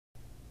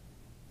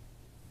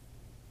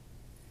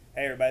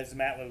Hey everybody, this is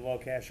Matt with Low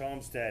Cash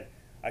Homestead.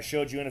 I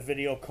showed you in a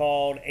video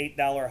called $8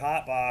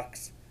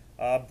 Hotbox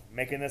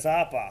making this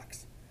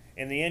hotbox.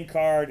 In the end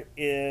card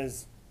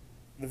is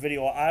the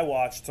video I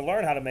watched to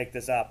learn how to make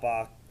this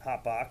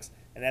hotbox,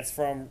 and that's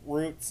from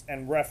Roots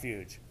and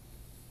Refuge.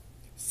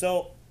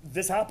 So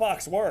this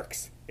hotbox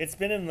works. It's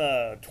been in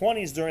the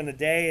 20s during the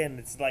day and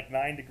it's like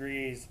 9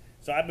 degrees,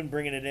 so I've been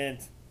bringing it in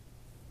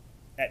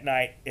at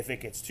night if it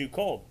gets too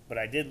cold, but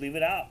I did leave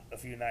it out a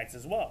few nights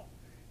as well,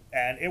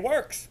 and it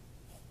works.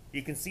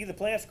 You can see the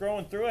plants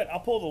growing through it. I'll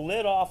pull the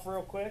lid off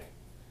real quick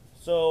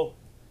so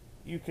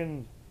you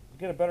can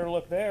get a better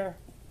look there.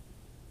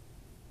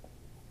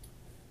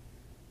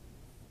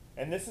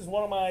 And this is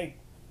one of my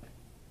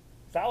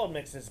salad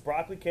mixes: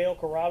 broccoli, kale,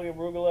 kohlrabi,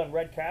 arugula, and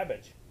red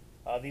cabbage.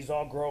 These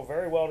all grow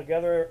very well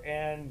together,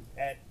 and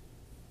at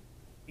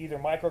either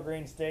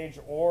microgreen stage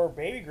or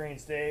baby green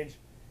stage,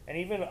 and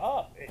even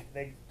up,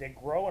 they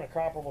grow in a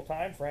comparable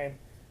time frame,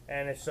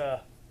 and it's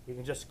you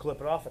can just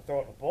clip it off and throw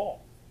it in a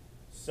bowl.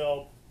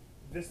 So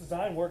this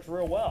design works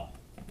real well.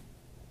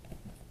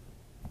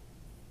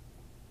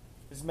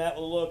 This is Matt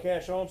with a Low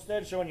Cash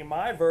Homestead showing you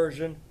my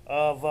version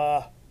of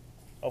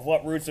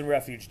what Roots and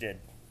Refuge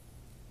did.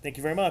 Thank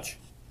you very much.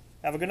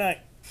 Have a good night.